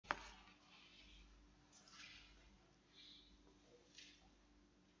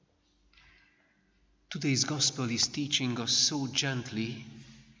Today's Gospel is teaching us so gently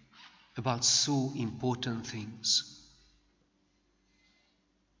about so important things.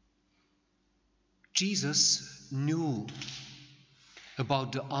 Jesus knew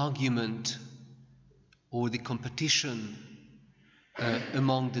about the argument or the competition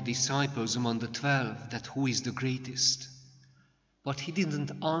among the disciples, among the 12, that who is the greatest. But he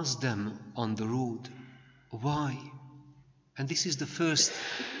didn't ask them on the road. Why? And this is the first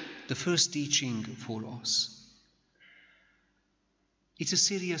teaching for us. It's a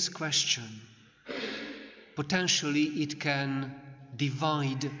serious question. Potentially it can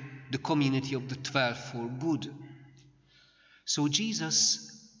divide the community of the 12 for good. So Jesus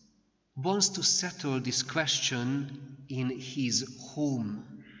wants to settle this question in his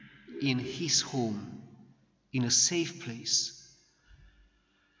home, in a safe place.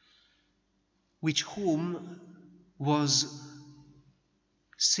 Which home was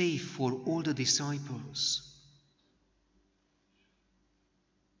safe for all the disciples?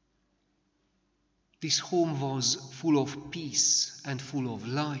 This home was full of peace and full of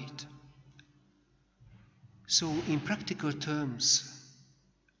light. So in practical terms,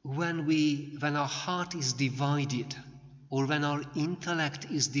 when our heart is divided, or when our intellect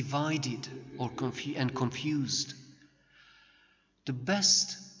is divided and confused, the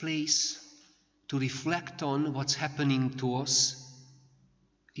best place to reflect on what's happening to us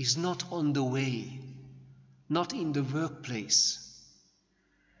is not on the way, not in the workplace,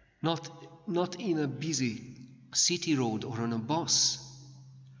 not in a busy city road or on a bus,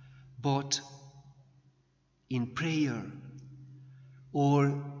 but in prayer.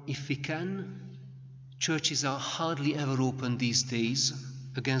 Or if we can, churches are hardly ever open these days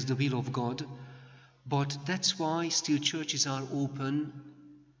against the will of God, but that's why still churches are open.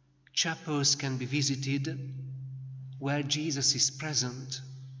 Chapels can be visited where Jesus is present,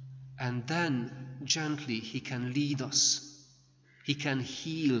 and then gently he can lead us. He can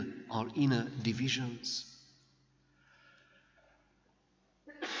heal our inner divisions.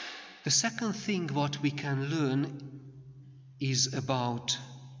 The second thing what we can learn is about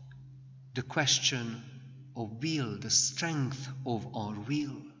the question of will, the strength of our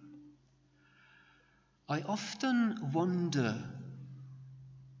will. I often wonder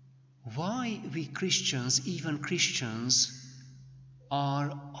why we Christians, even Christians,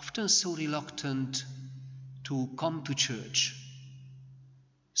 are often so reluctant to come to church.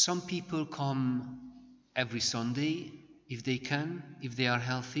 Some people come every Sunday, if they can, if they are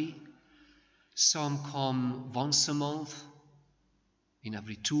healthy. Some come once a month, in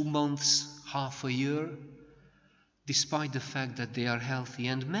every 2 months, half a year, despite the fact that they are healthy.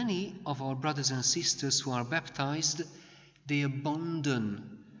 And many of our brothers and sisters who are baptized, they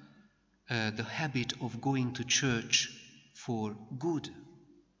abandon the habit of going to church for good.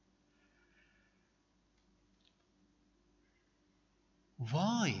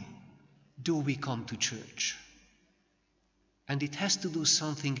 Why do we come to church? And it has to do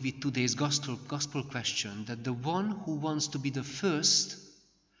something with today's gospel question, that the one who wants to be the first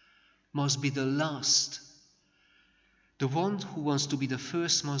must be the last. The one who wants to be the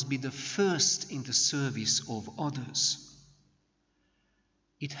first must be the first in the service of others.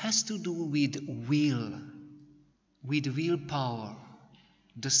 It has to do with willpower, with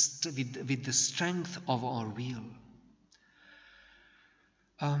the strength of our will.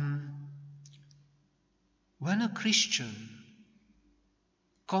 When a Christian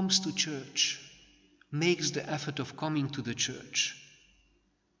comes to church, makes the effort of coming to the church,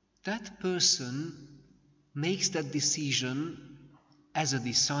 that person makes that decision as a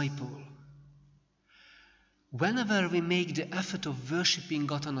disciple. Whenever we make the effort of worshipping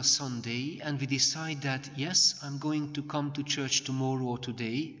God on a Sunday and we decide that, yes, I'm going to come to church tomorrow or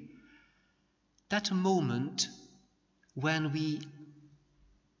today, that moment when we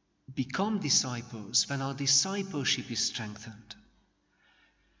become disciples, when our discipleship is strengthened,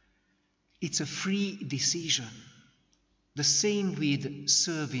 it's a free decision. The same with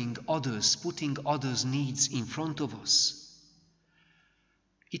serving others, putting others' needs in front of us.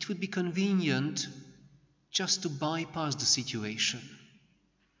 It would be convenient just to bypass the situation.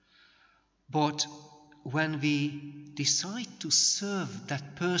 But when we decide to serve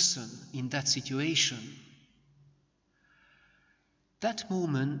that person in that situation, that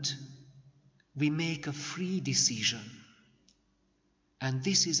moment we make a free decision. And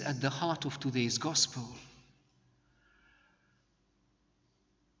this is at the heart of today's gospel.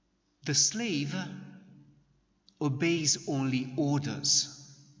 The slave obeys only orders.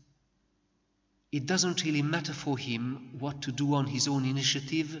 It doesn't really matter for him what to do on his own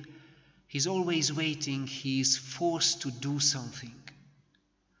initiative. He's always waiting. He is forced to do something.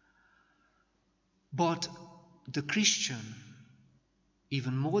 But the Christian,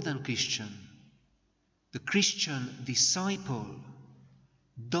 even more than Christian, the Christian disciple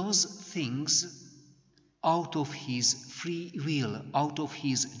does things out of his free will, out of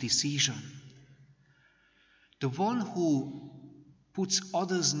his decision. The one who puts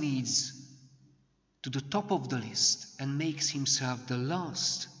others' needs to the top of the list and makes himself the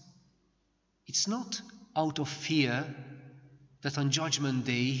last, it's not out of fear that on Judgment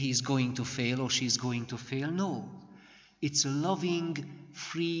Day he is going to fail or she is going to fail. No, it's a loving,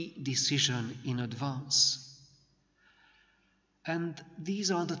 free decision in advance. And these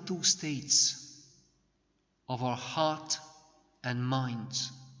are the two states of our heart and mind.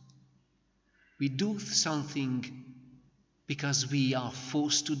 We do something because we are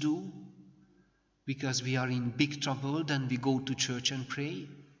forced to do, because we are in big trouble, then we go to church and pray.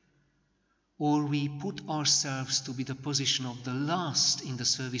 Or we put ourselves to be the position of the last in the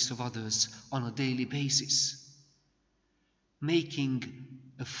service of others on a daily basis, making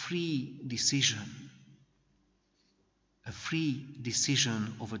a free decision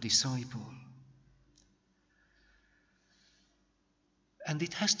of a disciple. And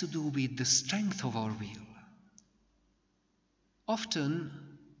it has to do with the strength of our will.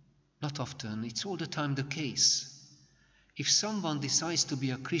 Not often, it's all the time the case. If someone decides to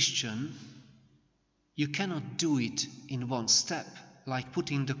be a Christian, you cannot do it in one step, like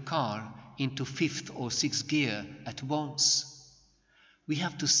putting the car into 5th or 6th gear at once. We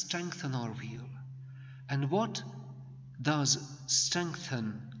have to strengthen our will. And what does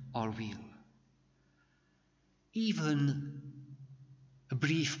strengthen our will? Even a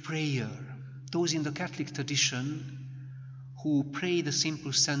brief prayer. Those in the Catholic tradition who pray the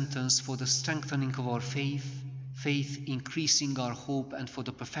simple sentence for the strengthening of our faith increasing our hope and for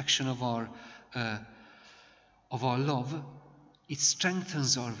the perfection of our love, it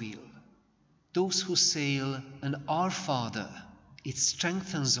strengthens our will. Those who say an Our Father, it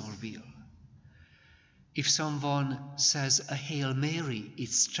strengthens our will. If someone says a Hail Mary,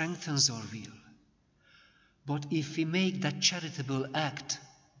 it strengthens our will. But if we make that charitable act,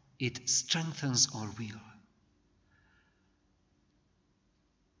 it strengthens our will.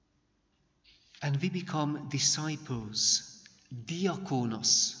 And we become disciples,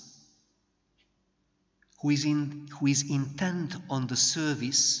 diakonos, who is intent on the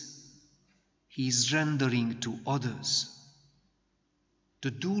service he is rendering to others.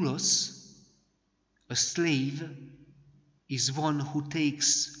 The doulos, a slave, is one who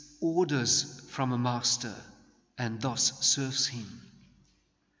takes orders from a master and thus serves him.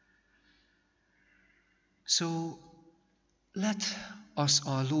 So let us,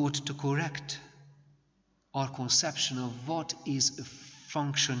 our Lord, to correct our conception of what is a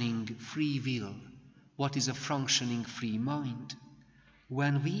functioning free will, what is a functioning free mind.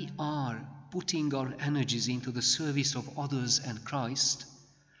 When we are putting our energies into the service of others and Christ,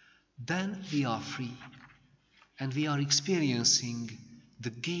 then we are free, and we are experiencing the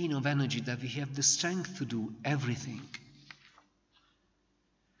gain of energy, that we have the strength to do everything.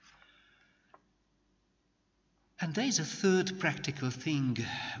 And there is a third practical thing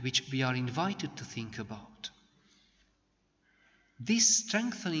which we are invited to think about. This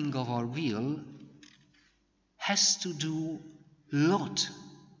strengthening of our will has to do a lot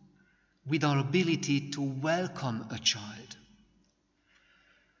with our ability to welcome a child.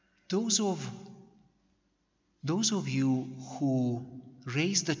 Those of you who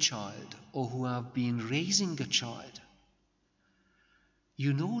raised a child or who have been raising a child,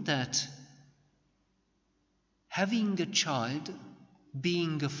 you know that having a child,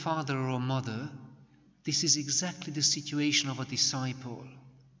 being a father or a mother, this is exactly the situation of a disciple.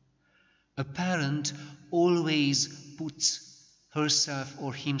 A parent always puts herself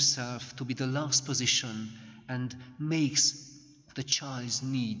or himself to be the last position and makes the child's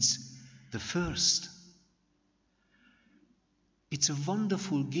needs the first. It's a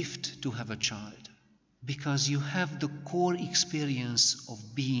wonderful gift to have a child, because you have the core experience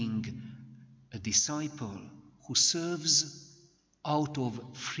of being a disciple who serves out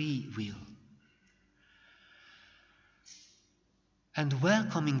of free will. And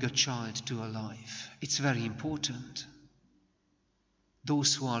welcoming a child to a life, it's very important.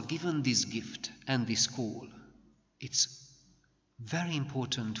 Those who are given this gift and this call, it's very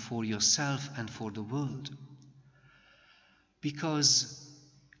important for yourself and for the world. Because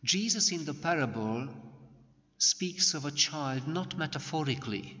Jesus in the parable speaks of a child not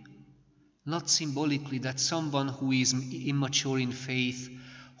metaphorically, not symbolically, that someone who is immature in faith,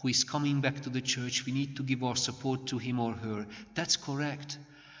 who is coming back to the church, we need to give our support to him or her. That's correct.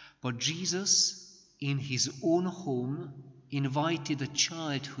 But Jesus, in his own home, invited a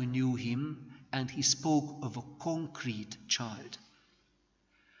child who knew him and he spoke of a concrete child.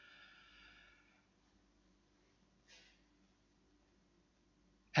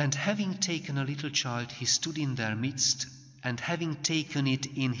 And having taken a little child, he stood in their midst, and having taken it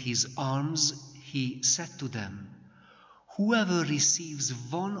in his arms, he said to them, "Whoever receives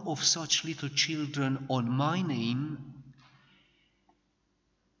one of such little children on my name,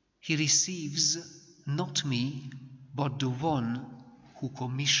 he receives not me, but the one who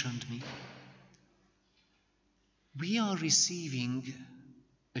commissioned me." We are receiving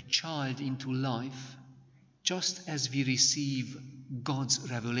a child into life just as we receive God's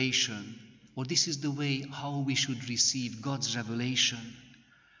revelation, or this is the way how we should receive God's revelation,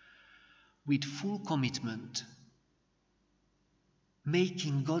 with full commitment,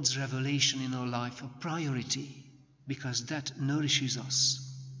 making God's revelation in our life a priority, because that nourishes us.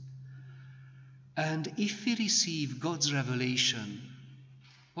 And if we receive God's revelation,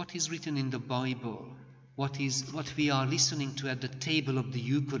 what is written in the Bible, what we are listening to at the table of the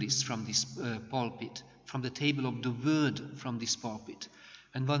Eucharist from this pulpit, from the table of the Word from this pulpit,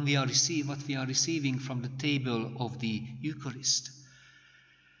 and what we are receiving from the table of the Eucharist,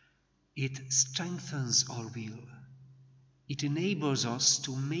 it strengthens our will. It enables us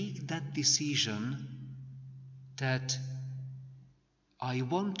to make that decision that I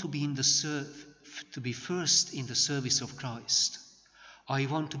want to be first in the service of Christ. I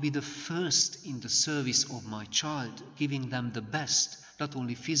want to be the first in the service of my child, giving them the best, not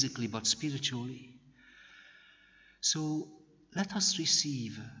only physically but spiritually. So let us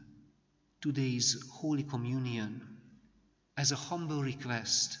receive today's Holy Communion as a humble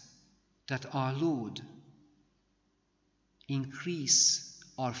request that our Lord increase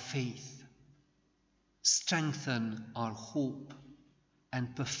our faith, strengthen our hope,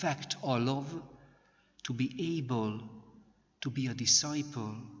 and perfect our love to be able to be a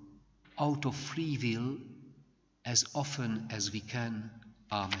disciple out of free will as often as we can.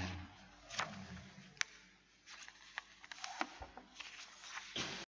 Amen.